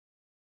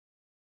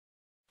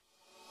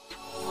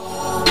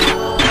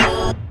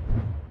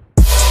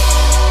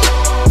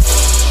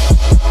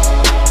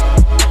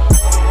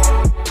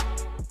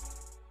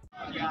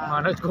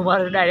Manoj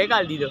Kumar direct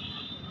हाल दी दो।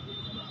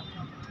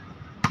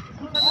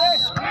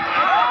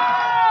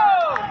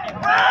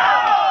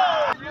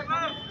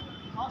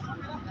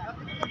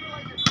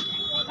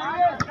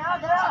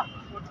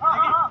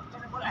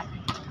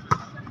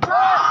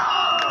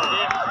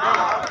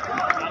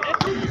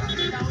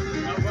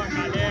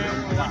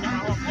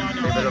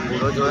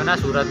 पूरो जो है ना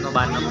सूरत नो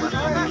 12 नंबर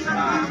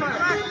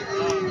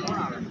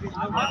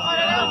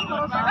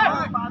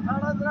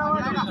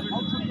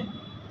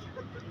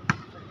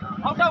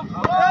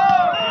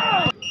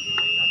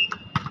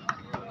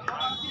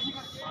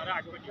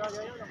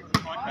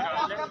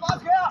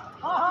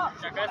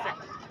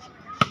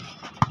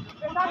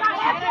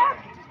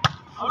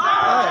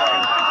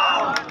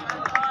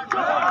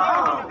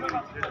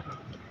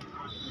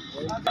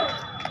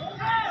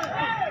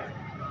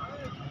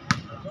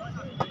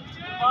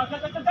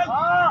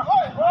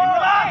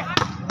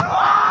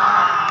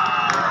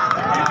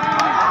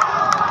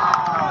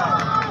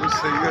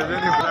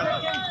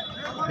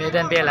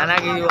मैदान पहला ना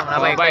कीधु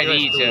हमणा भाई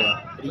रीच है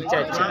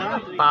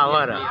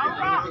पावर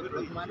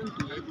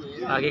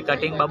आगे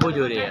कटिंग बाबू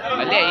जो रही है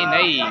अले ई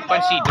नहीं पण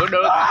सीधो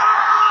डो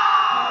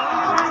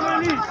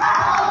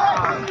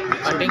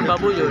कटिंग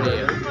बाबू जो रही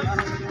है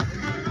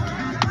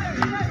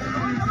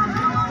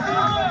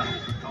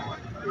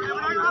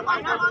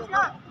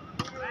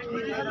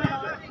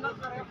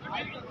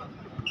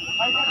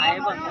आए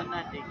बंधन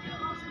ना थी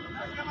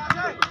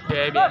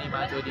બે બેની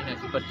માં જોડી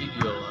નથી પતી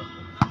ગયો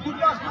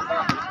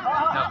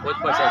ના ખોદ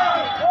પડશે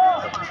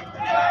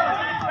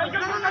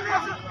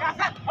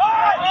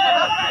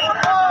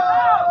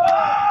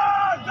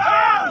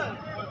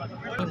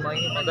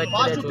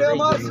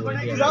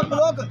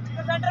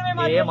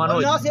ये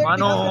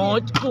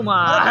मनोज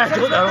कुमार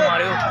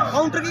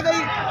काउंटर की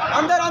गई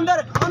अंदर अंदर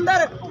अंदर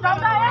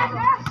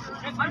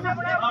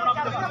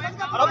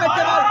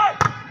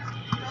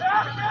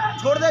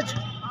छोड़ दे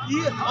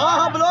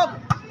हाँ ब्लॉक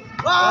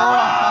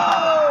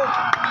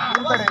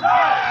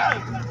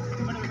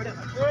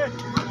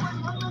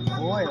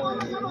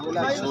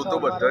तो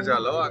बद्दा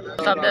चालो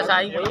शब्द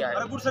साई गई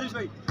यार गुड सर्विस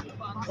भाई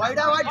वाइड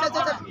आ वाइड चल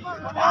चल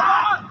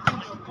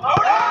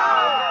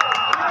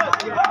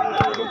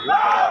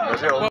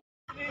ऐसे हो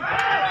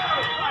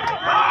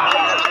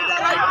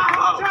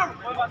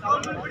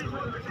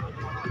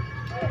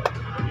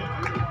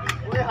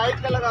वो हाइट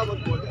का लगा बहुत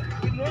बोल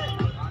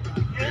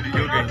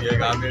क्यों कहेंगे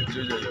काम में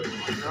जो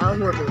हां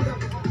वो तो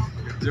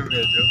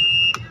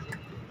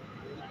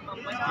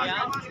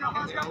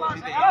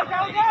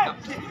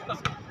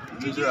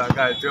जो जो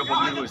आका है तो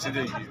पब्लिक उसी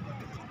देगी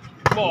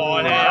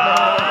बॉल है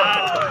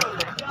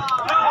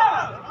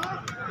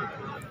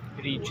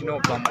रीच नो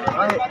कम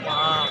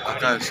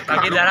आकाश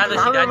ताकि लड़ा तो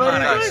सीधा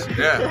मारा आकाश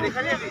या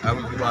अब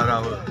दोबारा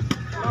वो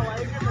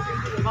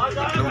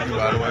लोग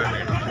दोबारा हुआ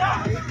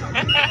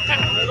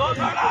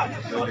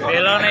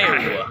पहला नहीं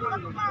हुआ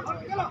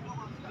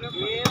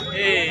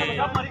ए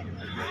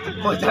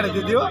पहुंचा दे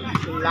दियो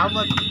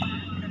लामत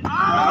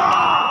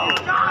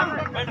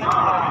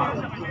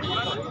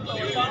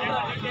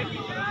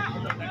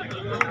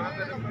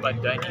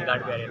बद्दा नहीं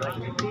काट पे भाई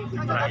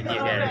भाई ये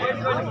कह रहे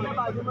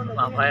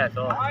हां भाई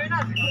तो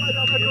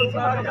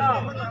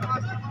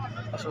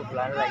असो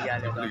प्लान लग गया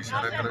है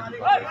इशारा कर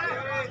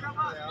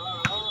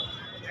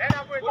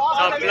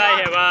सप्लाई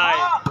है भाई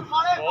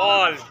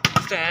बॉल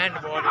स्टैंड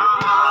बॉल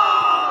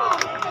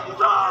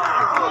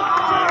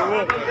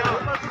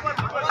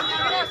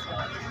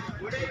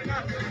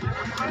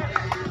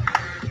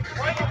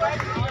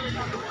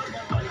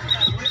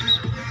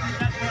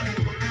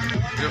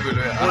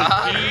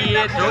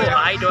ये जो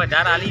हाइट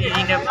વધારે આલી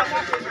દીધી ને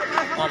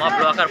આમાં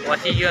બ્લોકર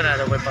પહોંચી ગયો ને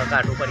તો કોઈ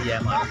પકાટ ઉપર જાય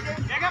મારો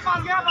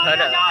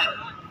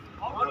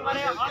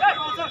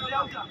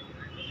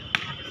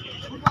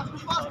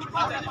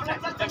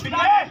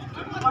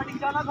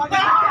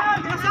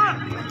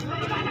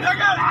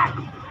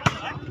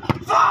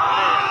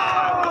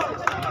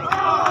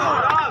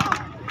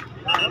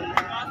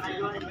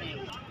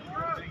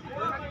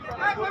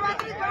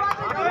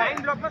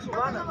लाइन ड्रॉप में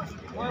सुबह ना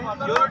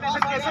यो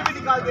रोटेशन कैसे भी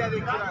निकाल दिया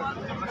देखिए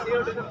ये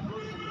रोटेशन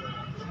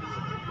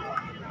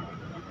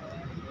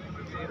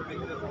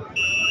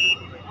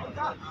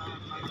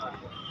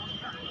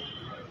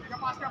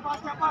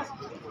क्या पास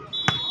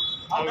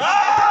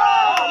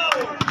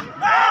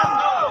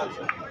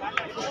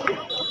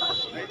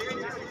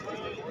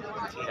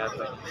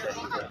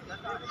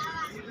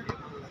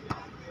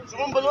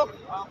शुभम बोलो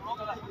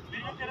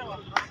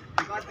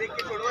बात देख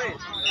के छोड़ो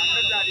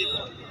अंदर जा रही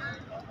है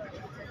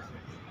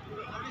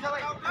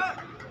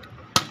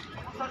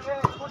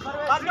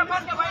पास का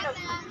भाई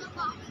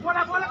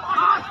बोला बोला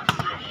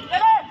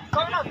ले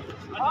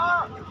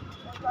हां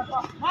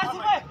मार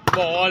सीधे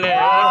बॉल है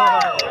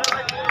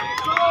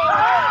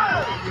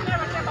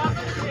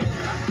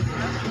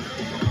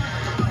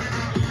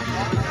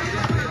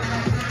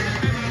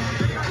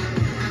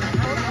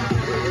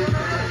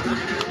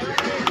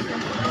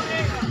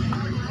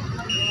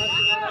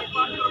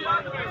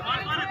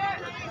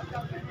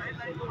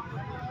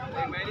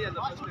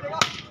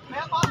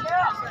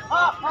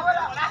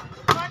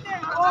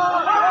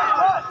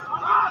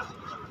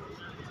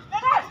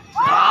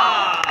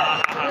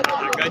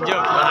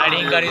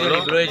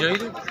લીબ્રોએ જોયું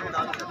તું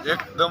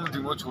એકદમ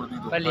ધીમો છોડી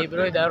દીધો. પણ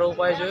લીબ્રોએ દારો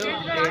ઉપાય જોયો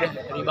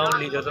રિબાઉન્ડ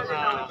લીધો તો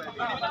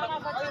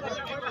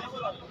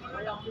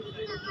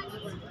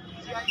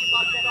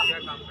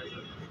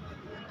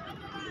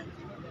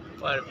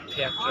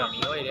પરફેક્ટ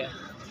રમી હોય રે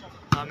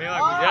અમે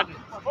ગુજરાત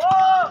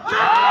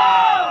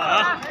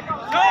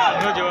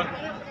જો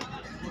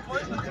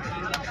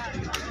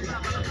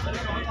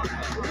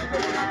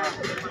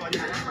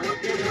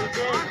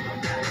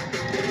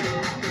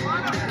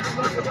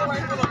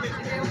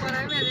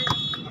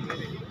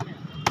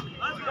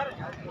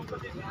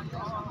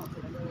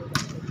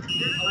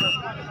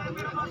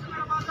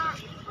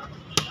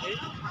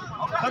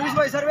सर्विस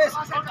भाई सर्विस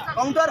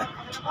काउंटर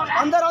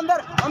अंदर अंदर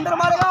अंदर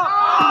मारेगा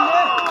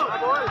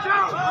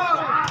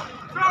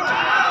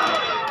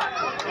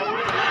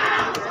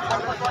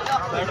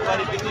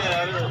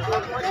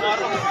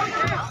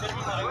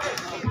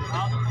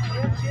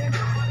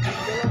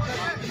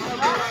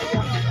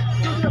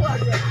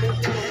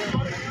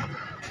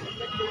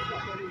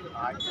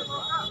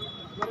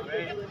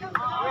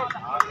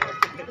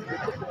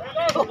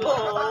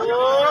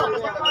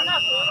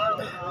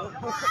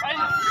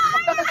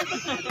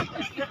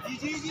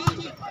जी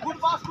गुड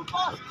पास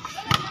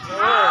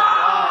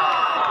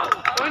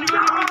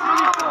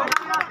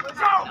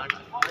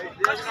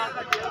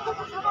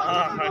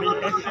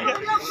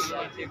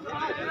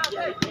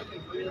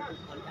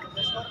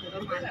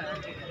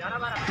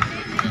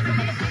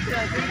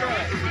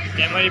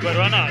कैमरा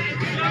भरवाना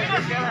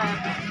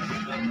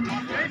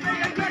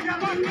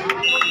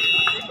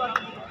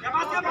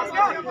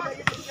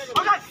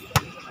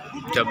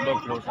જબ્બો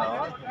ક્લોઝ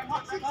આવો.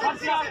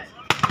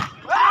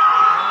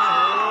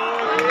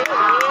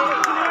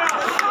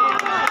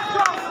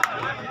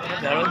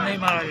 દારો નહીં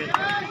મારા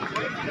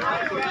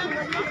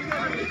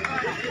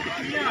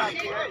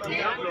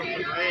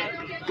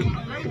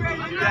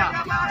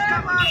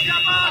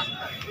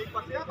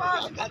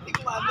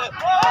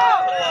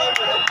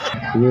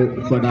वो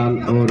बडाल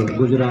और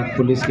गुजरात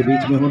पुलिस के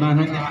बीच में होना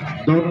है।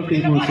 दोनों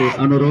टीमों से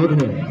अनुरोध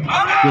है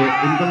कि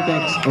इनकम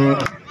टैक्स और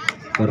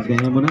करते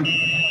हैं मुना।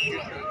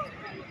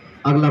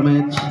 अगला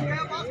मैच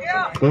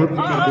कोर्ट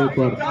नंबर 2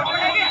 पर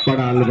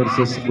बडाल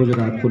वर्सेस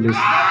गुजरात पुलिस।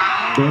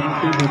 दोनों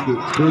टीमों के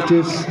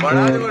कोचेस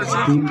और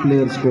टीम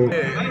प्लेयर्स को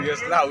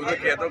યસલા આવું તો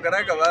કહેતો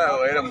કરાય કે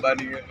હવે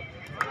રમવાની છે.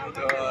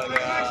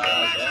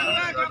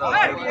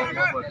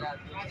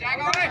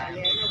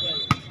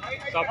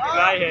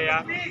 सप्लाई है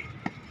यार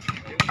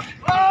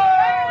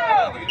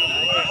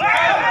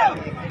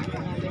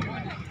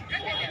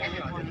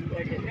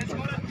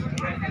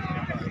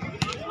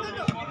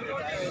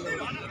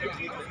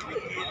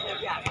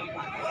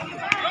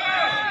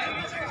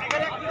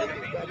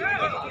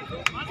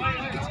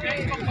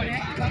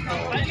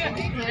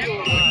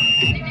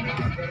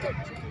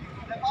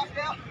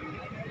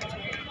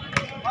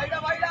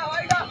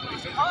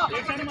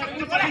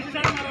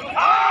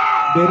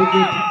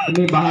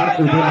બેરિકેડની બહાર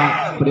ઉભેલા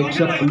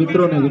પ્રેક્ષક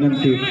મિત્રોને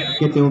વિનંતી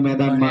કે તેઓ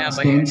મેદાનમાં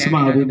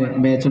સ્ટેન્ડ્સમાં આવીને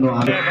મેચનો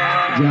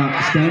જ્યાં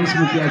સ્ટેન્ડ્સ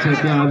મૂક્યા છે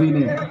ત્યાં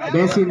આવીને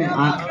બેસીને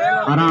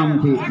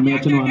આરામથી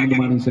મેચનો આનંદ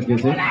માણી શકે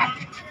છે.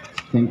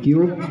 Thank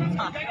you.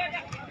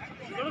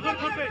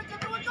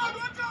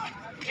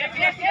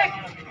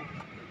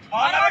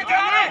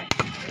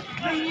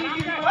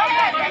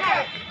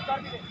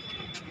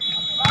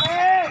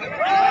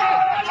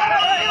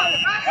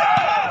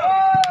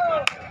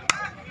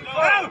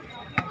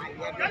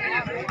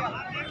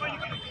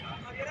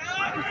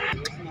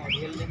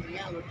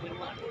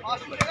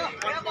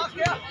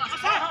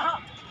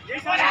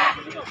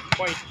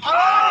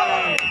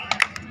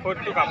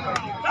 ખોટું કામ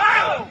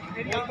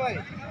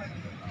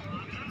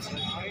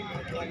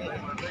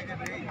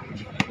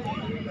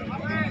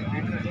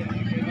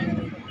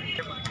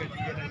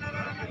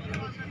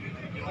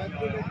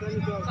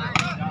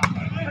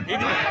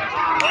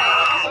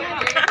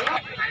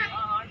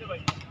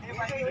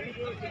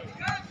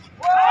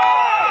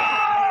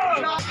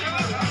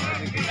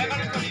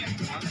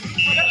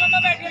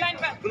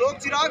ब्लॉक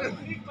चिराग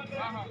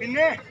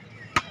पिन्ने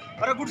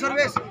अरे गुड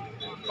सर्विस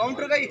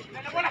काउंटर गई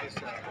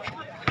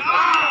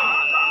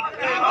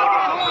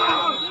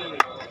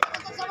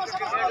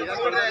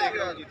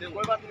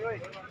कोई बात नहीं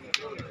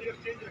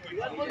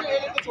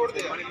छोड़ दे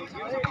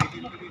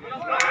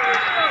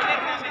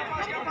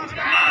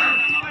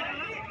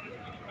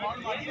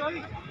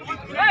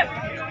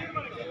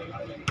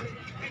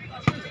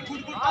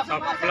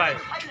सप्लाई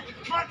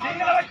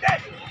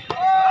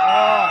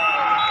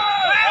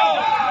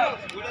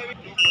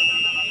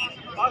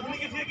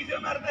किसी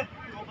मार दे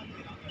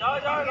जाओ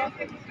जाओ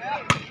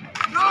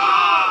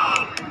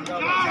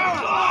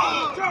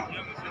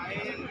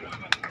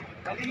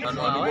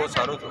બહુ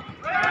સારું થયું.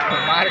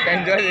 मार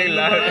कंजो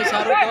लाल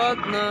સારું તો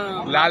જ ને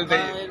लाल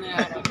થઈ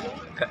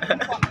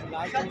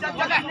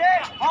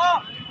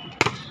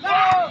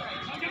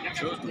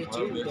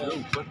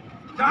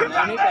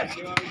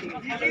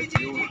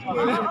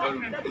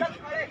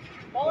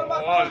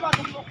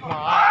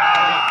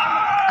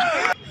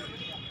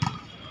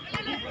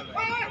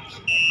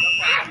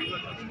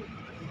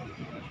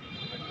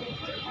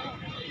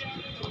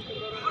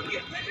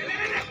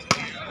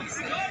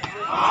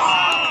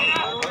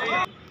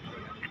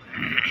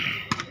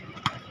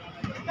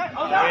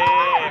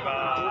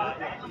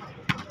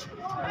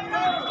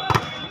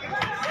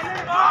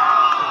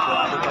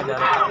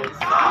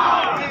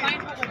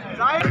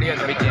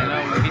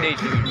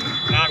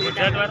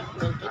ગુજરાત વાળા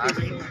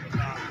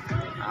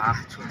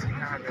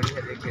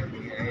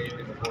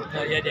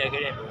નડિયાદ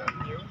એકેડમી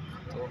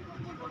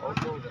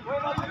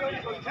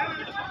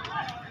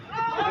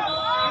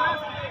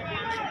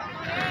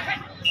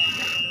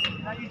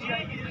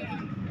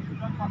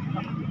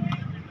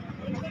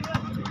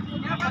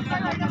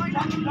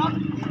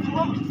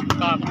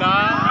કાપલા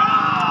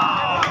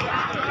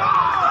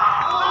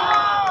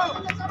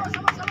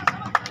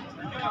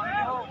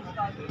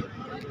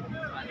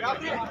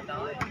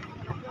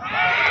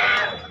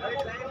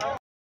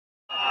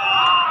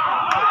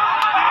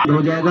 2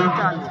 हो जाएगा।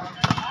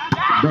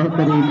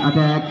 बेहतरीन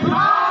अटैक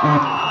और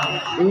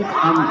 1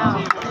 अंक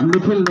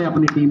निखिल ने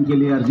अपनी टीम के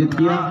लिए अर्जित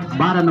किया।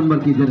 12 नंबर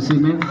की जर्सी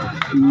में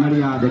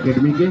नडियाद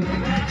एकेडमी के।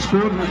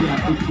 स्कोर हो गया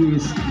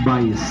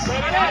 21-22।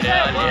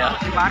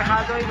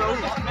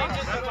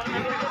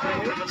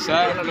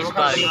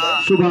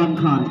 शुभान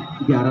खान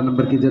 11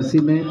 नंबर की जर्सी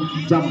में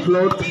जंप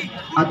फ्लोट,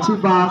 अच्छी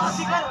पास,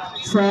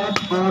 सेट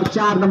और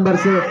 4 नंबर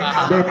से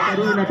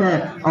बेहतरीन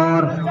अटैक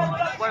और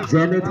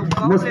जैनित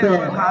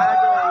मुस्तैद।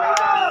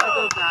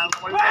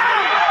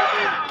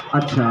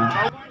 अच्छा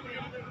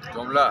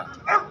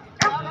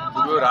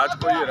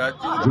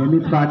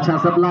जैनित का अच्छा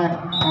सप्लाई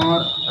और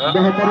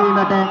बेहतरीन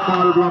अटैक,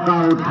 बॉल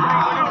ब्लॉकआउट।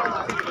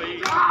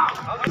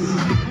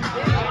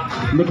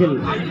 निखिल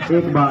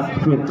एक बार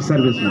फिर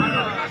सर्विस में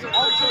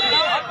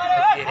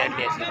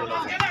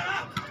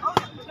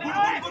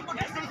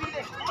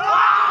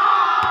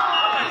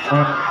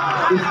और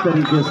इस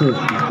तरीके से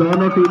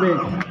दोनों टीमें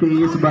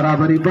 23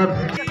 बराबरी पर।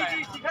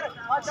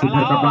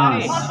 शिखर का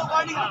पास,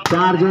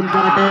 4 जून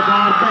पर अटैक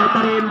और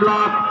बेहतरीन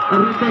ब्लॉक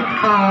ऋतिक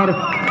और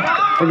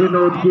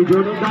विनोद की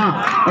जोड़ी का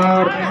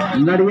और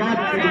नडियाद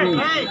एकेडमी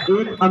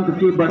 1 अंक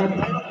की बढ़त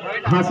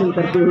हासिल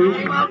करते हुए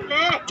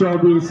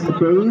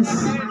 24-23।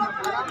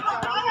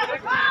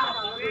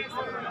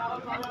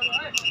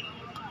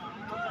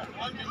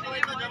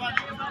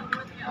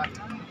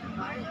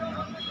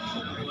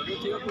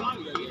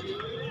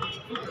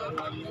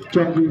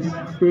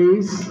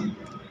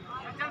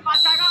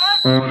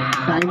 और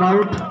टाइम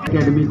आउट।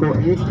 एकेडमी को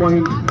 1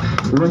 पॉइंट,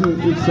 वहीं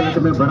इस सेट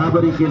में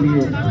बराबरी के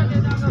लिए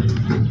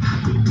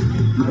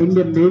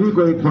इंडियन नेवी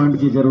को 1 पॉइंट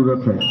की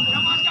जरूरत है।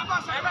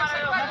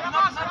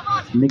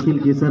 निखिल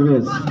की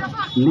सर्विस,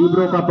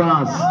 लीब्रो का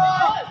पास,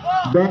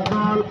 बैक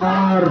बॉल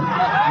और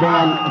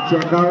बॉल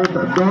चेकआउट।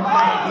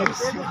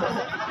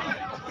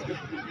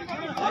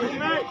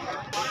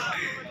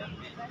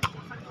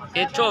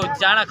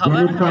 जाना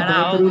खबर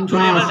बेहतरीन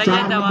पास,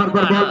 4 नंबर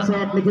पर बॉल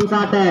सेट, निखिल का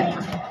अटैक,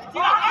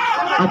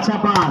 अच्छा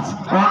पास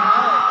और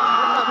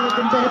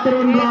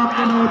बेहतरीन ब्लॉक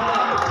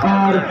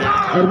और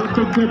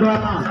ऋतिक के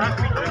द्वारा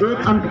 1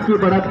 अंक की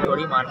बढ़त।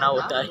 थोड़ी मारना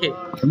होता है।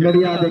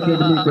 नडियाद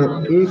एकेडमी को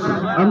 1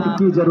 अंक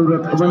की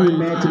जरूरत वही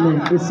मैच में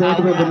इस सेट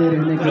में बने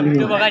रहने के लिए।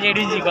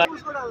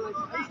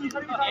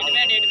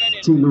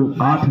 चीलू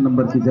 8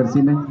 नंबर की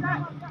जर्सी में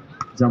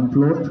जंप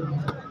फ्लोट,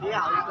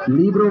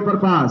 लीब्रो पर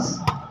पास,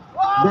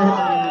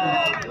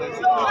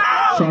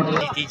 शॉट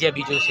दीजिए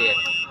बीजों से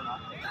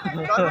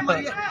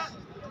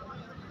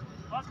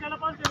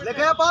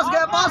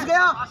पास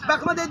गया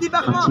बैक में दे दी,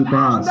 बैक में अच्छी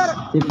पास।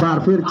 एक बार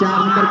फिर 4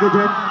 नंबर को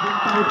जो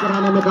आउट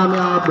कराने में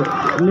कामयाब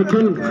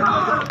निखिल।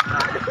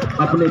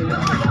 अपने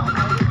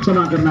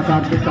क्षमा करना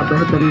कार्तिक का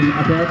बेहतरीन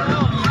अटैक,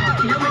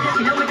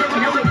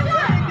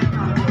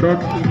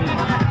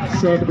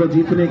 सेट को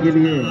जीतने के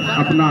लिए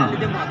अपना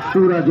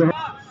पूरा जो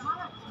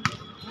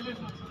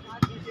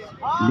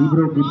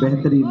लीब्रो की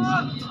बेहतरीन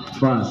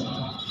पास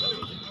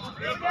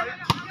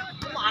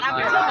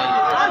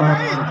और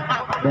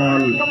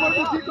बॉल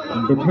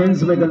डिफेंस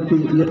में गलती,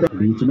 ये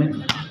बीच में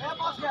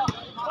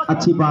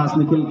अच्छी पास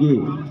निखिल की।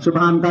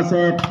 शुभान का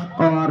सेट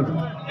और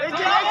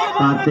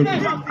कार्तिक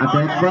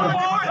अटैक पर,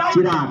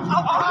 चिराग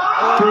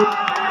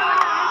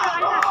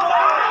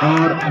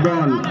और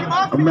बॉल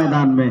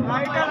मैदान में।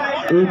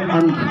 1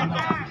 अंक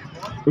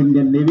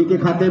इंडियन नेवी के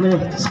खाते में।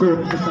 स्कोर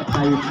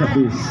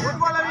 27-26।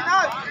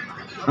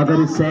 अगर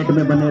इस सेट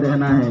में बने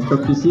रहना है तो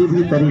किसी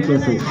भी तरीके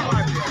से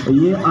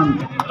ये अंक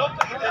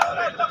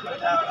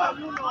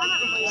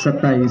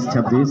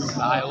 27-26।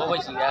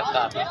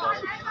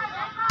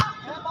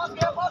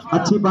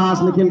 अच्छी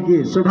पास निखिल की,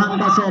 शुभान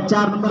का सेट,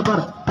 4 नंबर पर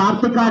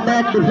कार्तिक का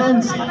अटैक,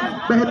 डिफेंस,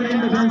 बेहतरीन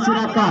डिफेंस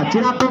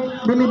चिराग को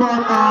मिली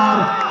बॉल और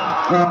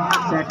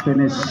सेट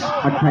फिनिश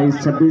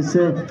 28-26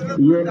 से।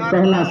 ये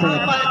पहला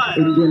सेट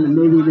इंडियन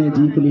नेवी ने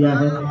जीत लिया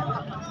है।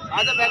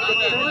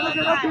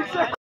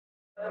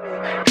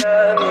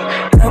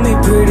 Tell me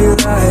pretty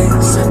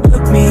lies,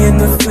 look me in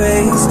the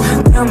face,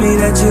 tell me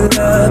that you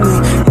love me,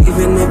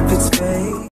 even if it's fake.